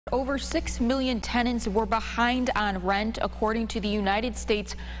Over 6 million tenants were behind on rent, according to the United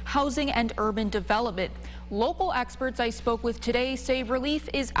States Housing and Urban Development. Local experts I spoke with today say relief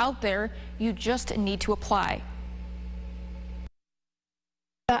is out there. You just need to apply.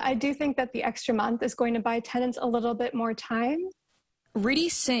 I do think that the extra month is going to buy tenants a little bit more time.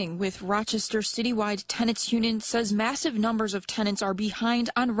 Riddhi Singh with Rochester Citywide Tenants Union says massive numbers of tenants are behind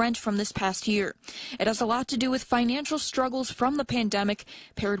on rent from this past year. It has a lot to do with financial struggles from the pandemic,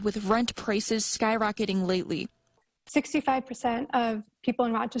 paired with rent prices skyrocketing lately. 65% of people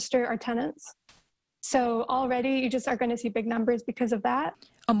in Rochester are tenants. So already you just are going to see big numbers because of that.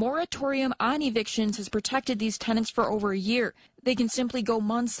 A moratorium on evictions has protected these tenants for over a year. They can simply go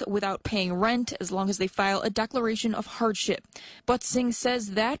months without paying rent as long as they file a declaration of hardship. But Singh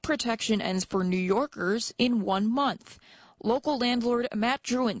says that protection ends for New Yorkers in 1 month. Local landlord Matt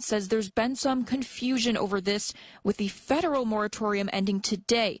Druin says there's been some confusion over this, with the federal moratorium ending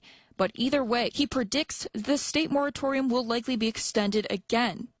today. But either way, he predicts the state moratorium will likely be extended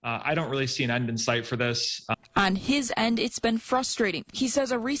again. I don't really see an end in sight for this. On his end, it's been frustrating. He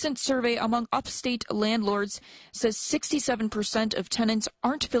says a recent survey among upstate landlords says 67% of tenants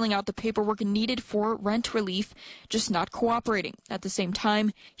aren't filling out the paperwork needed for rent relief, just not cooperating. At the same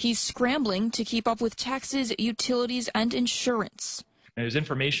time, he's scrambling to keep up with taxes, utilities, and insurance. There's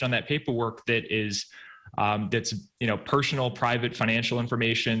information on that paperwork that is that's personal, private financial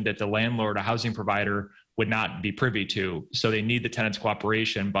information that the landlord, a housing provider, would not be privy to. So they need the tenant's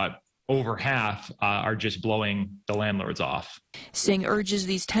cooperation, but over half are just blowing the landlords off. Singh urges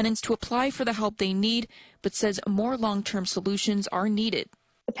these tenants to apply for the help they need, but says more long-term solutions are needed.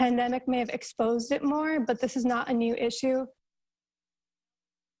 The pandemic may have exposed it more, but this is not a new issue.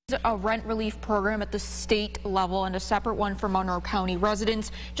 A rent relief program at the state level and a separate one for Monroe County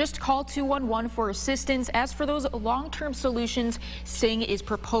residents. Just call 211 for assistance. As for those long-term solutions Singh is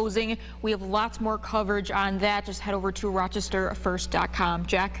proposing, we have lots more coverage on that. Just head over to rochesterfirst.com.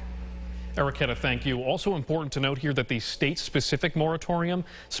 Jack? Eriquetta, thank you. Also important to note here that the state-specific moratorium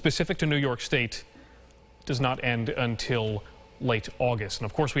specific to New York State does not end until late August. And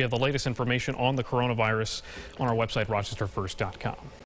of course, we have the latest information on the coronavirus on our website, rochesterfirst.com.